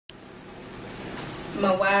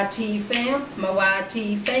My YT fam, my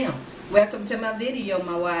YT fam. Welcome to my video,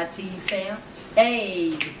 my YT fam.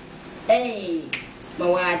 Hey, hey, my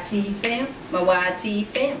YT fam, my YT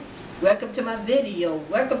fam. Welcome to my video,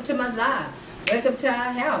 welcome to my live, welcome to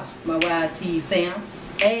our house, my YT fam.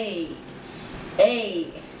 Hey, hey,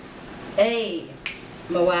 hey,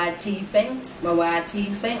 my YT fam, my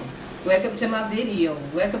YT fam. Welcome to my video,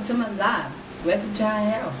 welcome to my live, welcome to our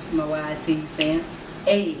house, my YT fam.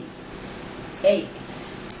 Hey, hey,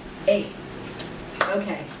 hey.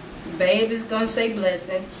 Okay, babe is gonna say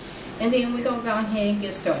blessing, and then we're gonna go ahead and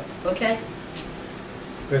get started, okay?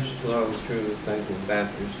 Precious Lord, we truly thank you about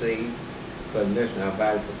to receive for the listening our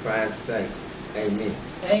body for Christ's sake. Amen.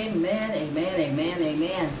 Amen, amen, amen,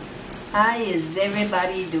 amen. How is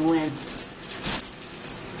everybody doing?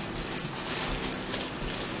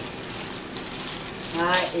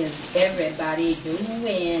 How is everybody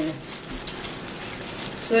doing?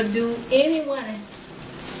 So does anyone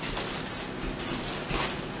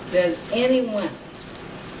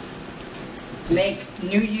make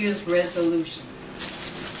New Year's resolution?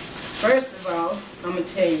 First of all, I'm going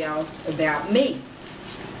to tell y'all about me.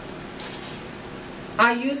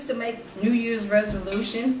 I used to make New Year's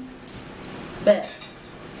resolution, but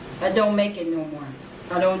I don't make it no more.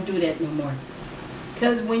 I don't do that no more.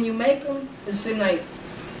 Because when you make them, it seems like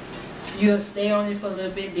you'll stay on it for a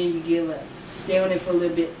little bit, then you give up. Stay on it for a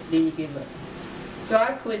little bit, then you give up. So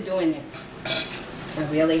I quit doing it. I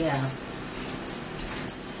really have.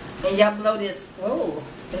 And y'all blow this. Whoa,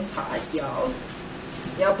 it's hot, y'all.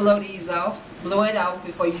 Y'all blow these off. Blow it off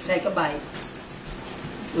before you take a bite.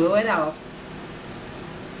 Blow it off.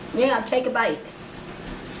 Yeah, take a bite.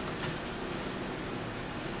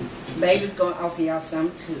 Baby's gonna offer y'all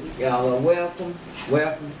some too. Y'all are welcome,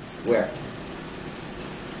 welcome, welcome.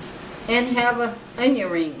 And have an onion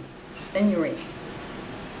ring. Onion ring.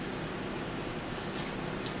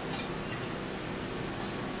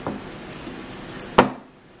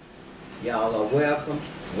 Y'all are welcome,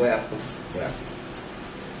 welcome, welcome.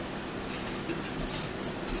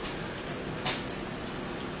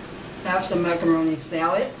 Have some macaroni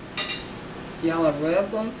salad. Y'all are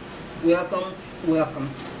welcome, welcome, welcome.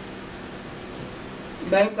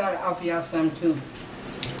 Babe gotta offer y'all some too.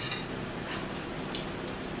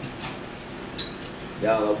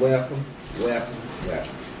 Y'all are welcome, welcome,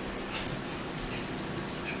 welcome.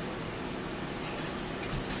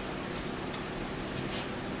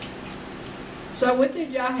 So what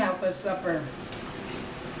did y'all have for supper?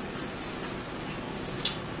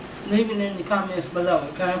 Leave it in the comments below,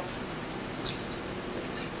 okay?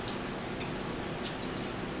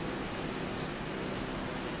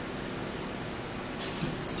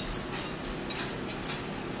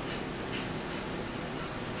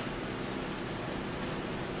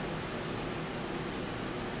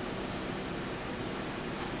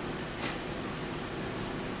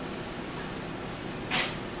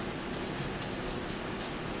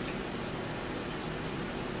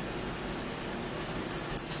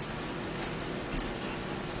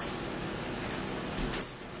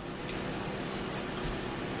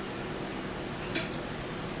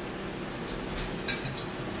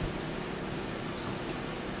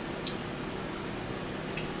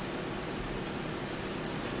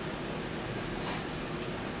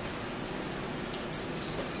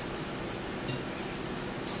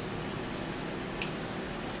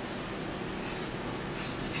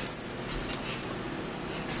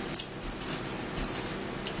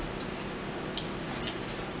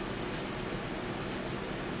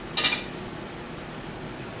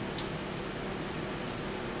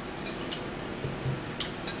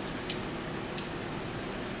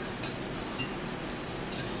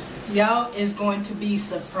 Y'all is going to be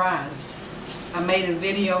surprised. I made a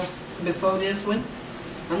video before this one.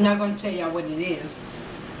 I'm not going to tell y'all what it is.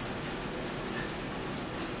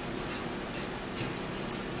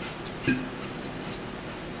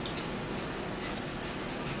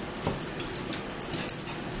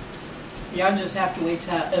 Y'all just have to wait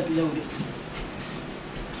till I upload it.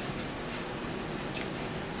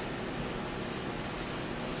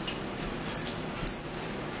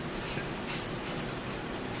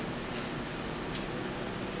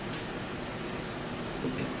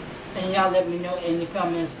 And y'all let me know in the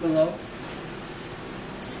comments below.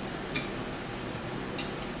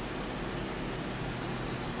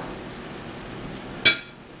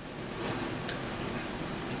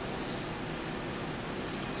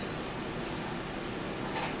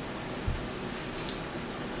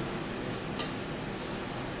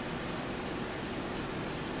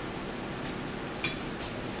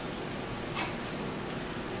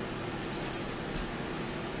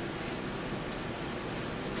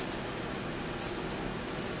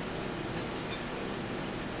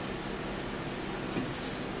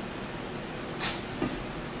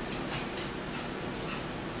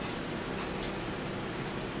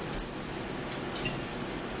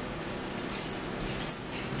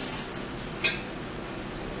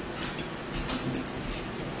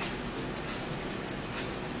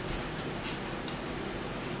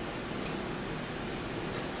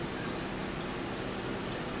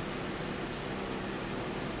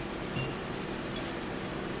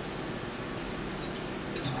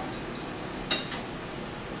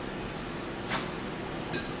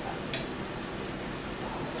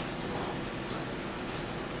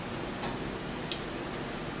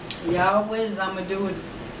 Y'all, what is I'm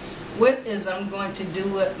going to do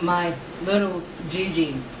with my little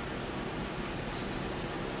Gigi?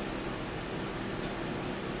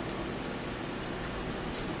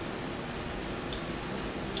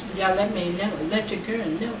 Y'all let me know. Let your girl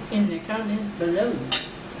know in the comments below.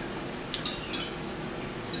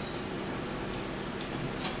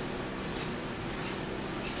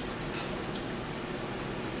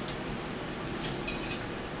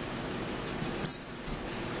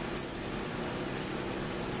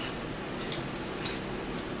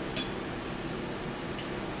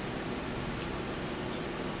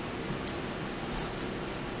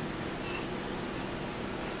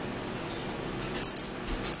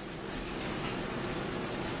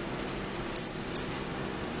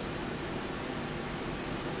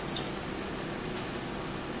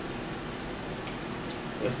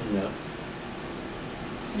 That's enough.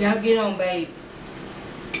 Y'all get on, babe.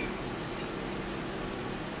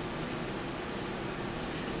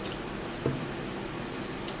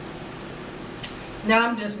 No,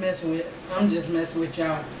 I'm just messing with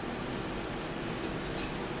y'all.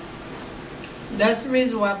 That's the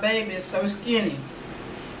reason why baby is so skinny.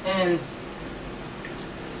 And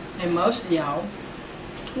most of y'all.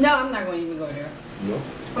 No, I'm not gonna even go there. No.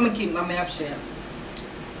 I'm gonna keep my mouth shut.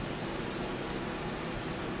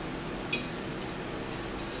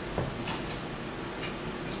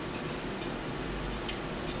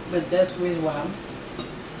 But that's the reason why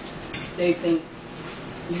they think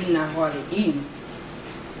you're not hardly eating.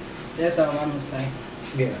 That's all I'm gonna say.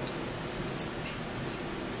 Yeah.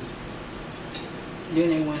 Then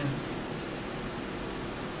they wanna,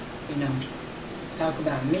 talk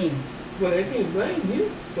about me. Well, they can't blame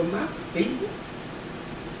you for my people.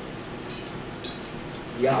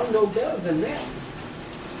 Y'all know better than that.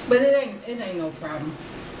 But it ain't no problem.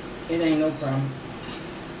 It ain't no problem.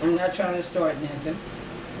 I'm not trying to start nothing.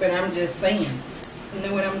 But I'm just saying. You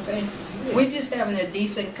know what I'm saying? Yeah. We're just having a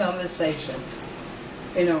decent conversation.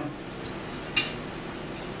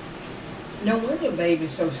 No wonder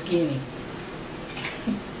baby's so skinny.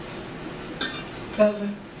 Because of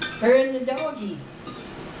her and the doggy.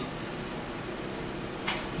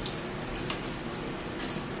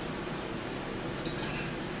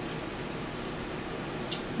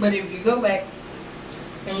 But if you go back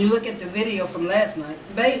and you look at the video from last night,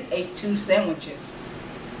 babe ate 2 sandwiches.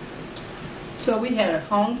 So we had a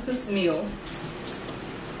home-cooked meal.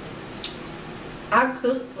 I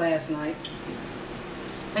cooked last night.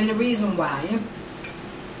 And the reason why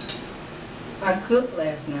I cooked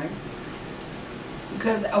last night,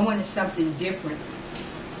 because I wanted something different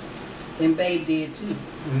than babe did too.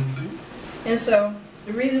 Mm-hmm. And so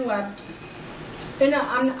the reason why,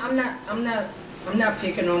 I'm not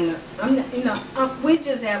picking on we're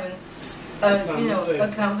just having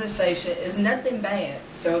a conversation. It's nothing bad.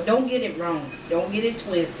 So don't get it wrong. Don't get it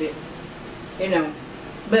twisted.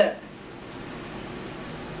 But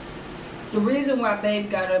the reason why babe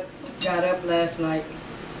got up last night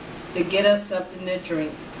to get us something to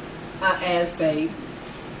drink, I asked babe.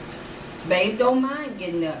 Babe don't mind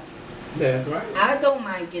getting up. That's right. I don't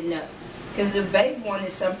mind getting up. Because if babe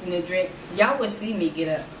wanted something to drink, y'all would see me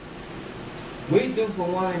get up. We do for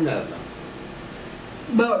one another.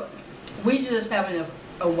 But we just having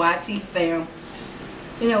a YT fam,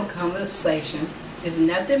 conversation. It's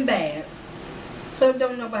nothing bad. So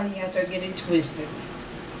don't nobody out there get it twisted.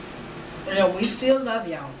 We still love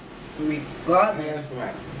y'all. Regardless. That's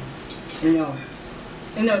right.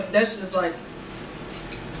 That's just like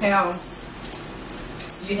how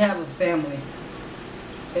you have a family.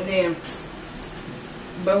 And then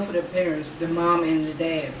both of the parents, the mom and the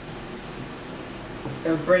dad,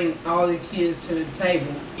 bring all the kids to the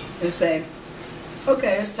table and say,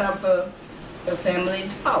 okay, it's time for a family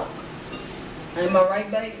talk. Am I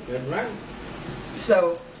right, babe? That's right.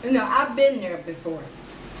 So, I've been there before.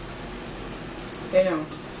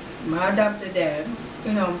 My adopted dad,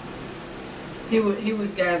 he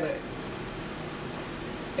would gather,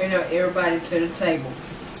 everybody to the table.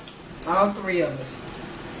 All 3 of us.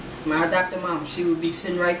 My adopted mom, she would be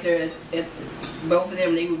sitting right there both of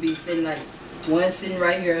them, they would be sitting like, one sitting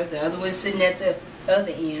right here, the other one sitting at the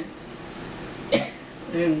other end.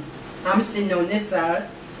 And I'm sitting on this side.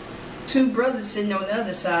 2 brothers sitting on the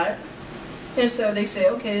other side. And so they say,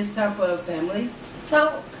 okay, it's time for a family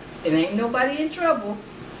talk. It ain't nobody in trouble,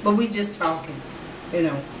 but we just talking,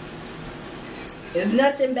 It's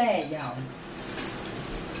nothing bad, y'all.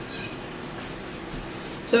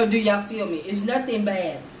 So do y'all feel me? It's nothing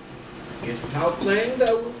bad. Just talk things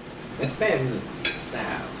over. That's family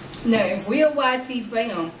style. Now, if we're a YT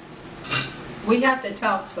fam, we have to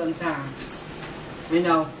talk sometime,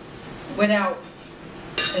 without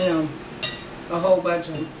a whole bunch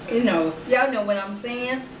of, y'all know what I'm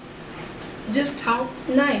saying. Just talk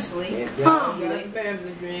nicely, calmly. If y'all got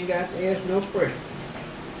family, you ain't got to ask no questions.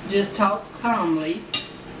 Just talk calmly,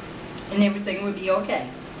 and everything will be okay.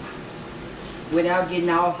 Without getting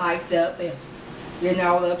all hyped up and getting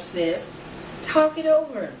all upset. Talk it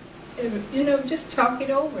over. Just talk it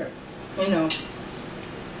over. And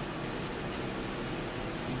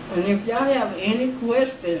if y'all have any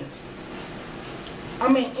questions,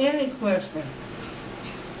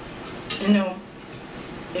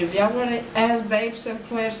 if y'all want to ask Babe some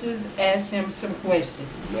questions, ask him some questions.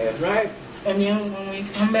 That's right. And then when we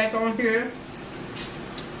come back on here,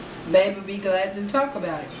 Babe will be glad to talk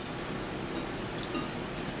about it.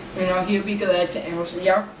 He'll be glad to answer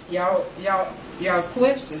y'all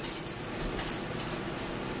questions.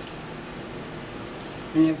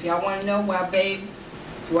 And if y'all want to know why Babe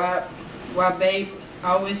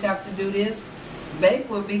always have to do this, Babe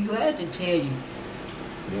will be glad to tell you.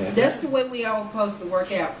 Yeah. That's the way we all supposed to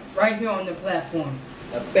work out, right here on the platform.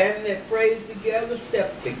 A family that prays together,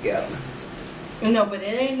 step together. But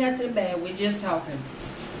it ain't nothing bad. We're just talking.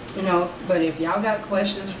 But if y'all got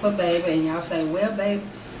questions for Babe and y'all say, well, Babe,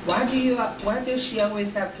 why does she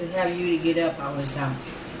always have to have you to get up all the time?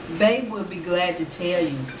 Babe will be glad to tell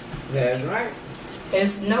you. That's right.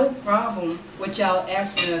 It's no problem with y'all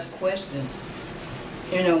asking us questions.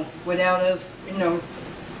 Without us,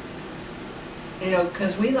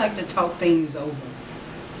 because we like to talk things over.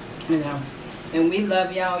 And we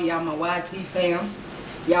love y'all. Y'all my YT fam.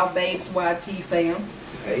 Y'all Babe's YT fam.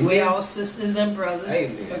 Amen. We all sisters and brothers.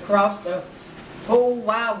 Amen. Across the whole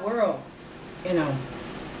wide world.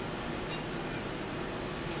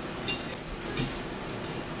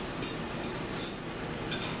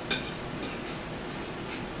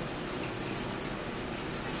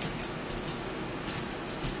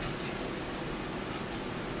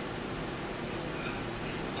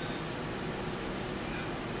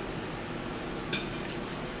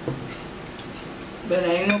 But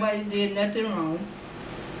ain't nobody did nothing wrong.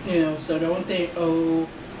 So don't think, oh,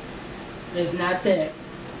 it's not that.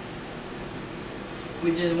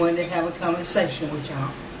 We just wanted to have a conversation with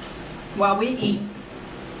y'all while we eat.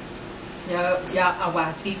 Y'all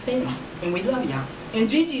our YT family. And we love y'all. And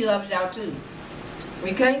Gigi loves y'all too.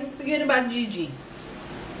 We can't forget about Gigi.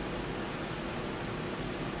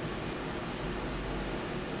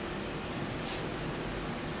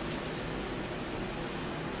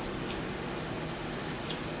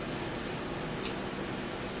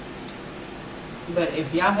 But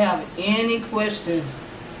if y'all have any questions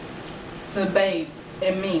for Babe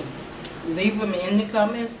and me, leave them in the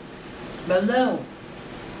comments below.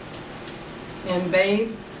 And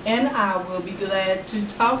Babe and I will be glad to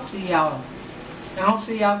talk to y'all,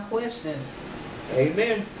 answer y'all questions.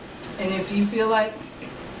 Amen. And if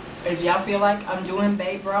y'all feel like I'm doing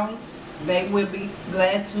Babe wrong, Babe will be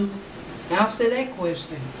glad to answer that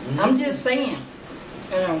question. I'm just saying,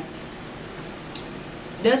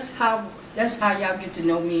 that's how y'all get to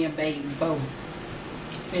know me and Babe both.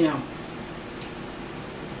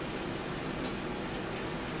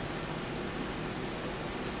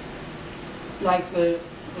 Like for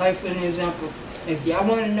an example, if y'all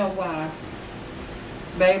want to know why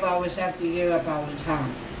Babe always have to get up all the time,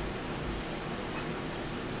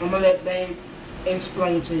 I'm gonna let Babe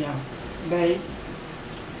explain to y'all. Babe,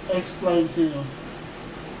 explain to you.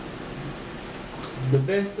 The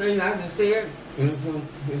best thing I can say in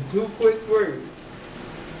 2 quick words.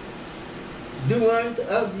 Do unto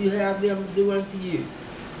others, you have them do unto you.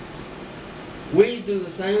 We do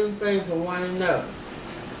the same thing for one another.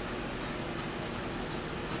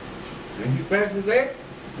 If you practice that,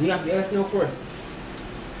 you have to ask no questions.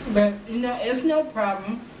 But, it's no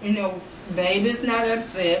problem. Babe is not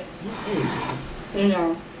upset.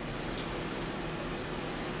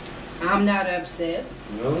 I'm not upset.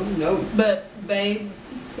 No. But Babe,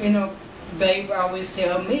 Babe always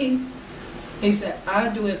tell me, he said,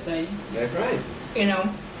 I'll do it for you. That's right.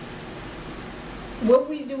 What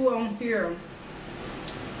we do on here,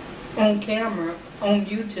 on camera, on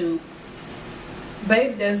YouTube,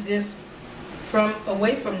 Babe does this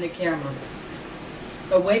away from the camera,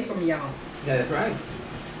 away from y'all. That's right.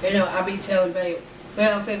 I be telling Babe,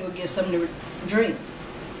 well, I'm finna go get something to drink.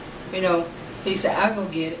 He said, I'll go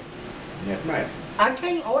get it. That's right. I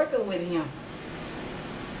can't argue with him.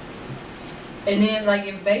 And then, like,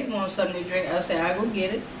 if Babe wants something to drink, I say, I'll go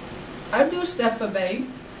get it. I do stuff for Babe.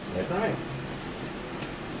 That's right.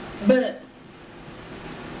 But,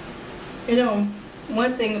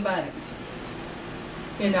 one thing about it,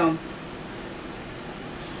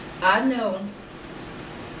 I know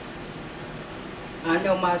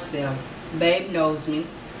myself. Babe knows me.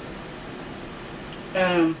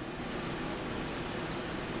 I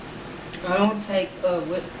don't take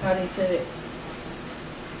how do you say it?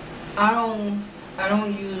 I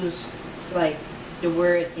don't use like the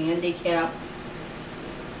word handicap.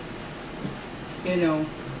 You know.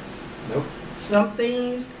 Nope. Some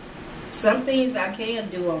things I can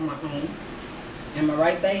do on my own. Am I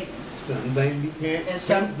right, babe? Some things you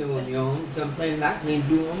can't do on your own. Some things I can't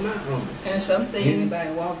do on my own. And some things,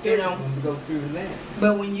 anybody walk through, when we go through that.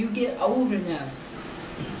 But when you get old enough,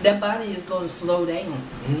 that body is going to slow down.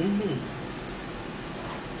 Mm-hmm.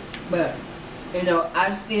 But you know,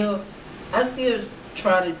 I still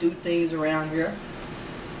try to do things around here.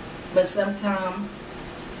 But sometimes,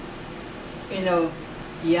 you know,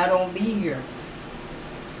 y'all don't be here.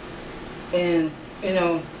 And, you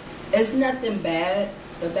know, it's nothing bad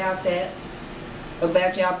about that.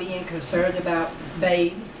 About y'all being concerned about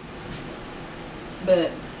babe.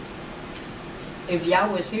 But if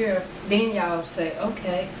y'all was here, then y'all say,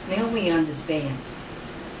 okay, now we understand.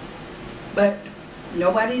 But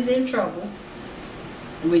nobody's in trouble.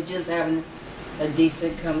 We're just having a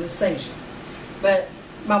decent conversation. But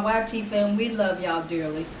my YT family, we love y'all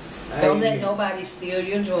dearly. Don't let nobody steal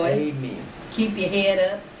your joy. Amen. Keep your head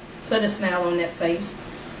up. Put a smile on that face.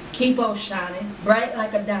 Keep on shining. Bright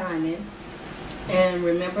like a diamond. And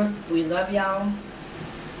remember, we love y'all.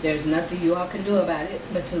 There's nothing you all can do about it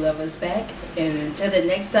but to love us back. And until the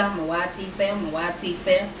next time, my YT fam,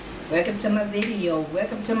 welcome to my video.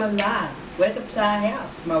 Welcome to my live. Welcome to our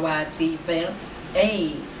house, my YT fam.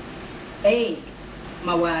 Hey,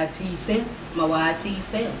 my YT fam,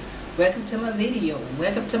 welcome to my video.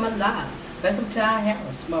 Welcome to my live. Welcome to our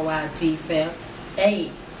house, my YT fam.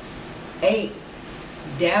 Hey,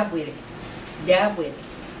 dab with it.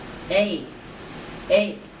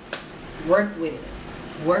 Hey, work with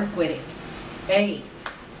it. Hey,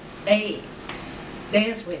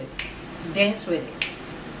 dance with it.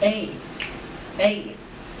 Hey,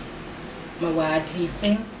 my YT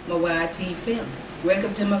fam.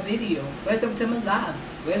 Welcome to my video. Welcome to my live.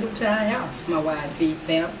 Welcome to our house, my YT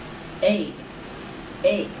fam. Hey.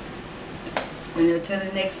 And until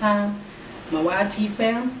the next time, my YT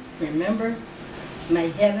fam, remember, may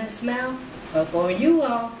heaven smile up on you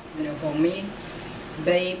all and up on me,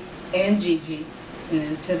 babe, and Gigi. And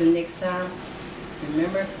until the next time,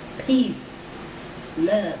 remember, peace,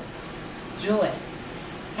 love, joy,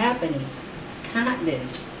 happiness,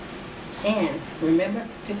 kindness. And remember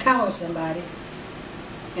to call somebody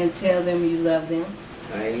and tell them you love them.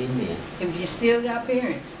 Amen. If you still got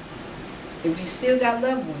parents, if you still got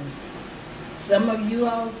loved ones, some of you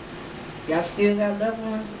all, y'all still got loved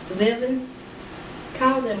ones living,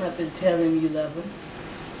 call them up and tell them you love them.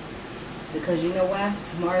 Because you know why?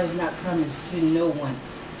 Tomorrow's not promised to no one.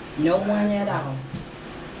 No one at all.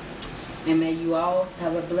 And may you all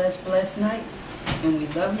have a blessed night. And we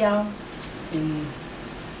love y'all. And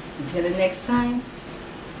until the next time,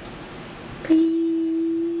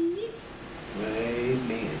 peace.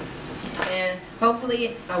 Amen. And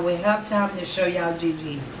hopefully I will have time to show y'all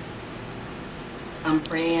Gigi. I'm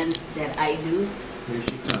praying that I do. Here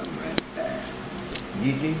she comes right there.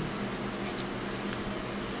 Gigi.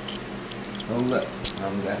 Hold up.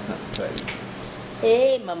 I'm got something for you.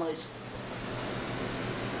 Hey, mamas.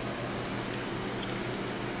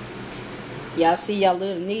 Y'all see y'all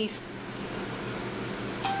little niece?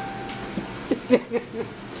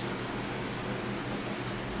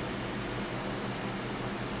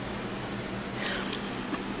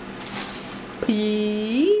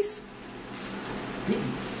 Peace.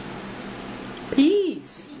 Peace.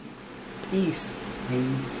 Peace. Peace.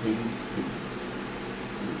 Peace.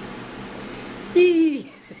 Peace.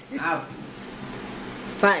 Out.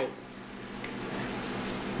 5.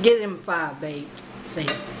 Get him 5, babe. Say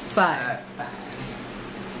 5.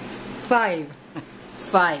 5.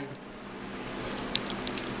 5.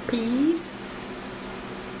 Peace.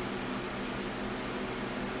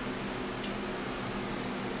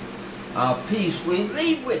 Peace we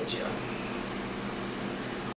leave with you.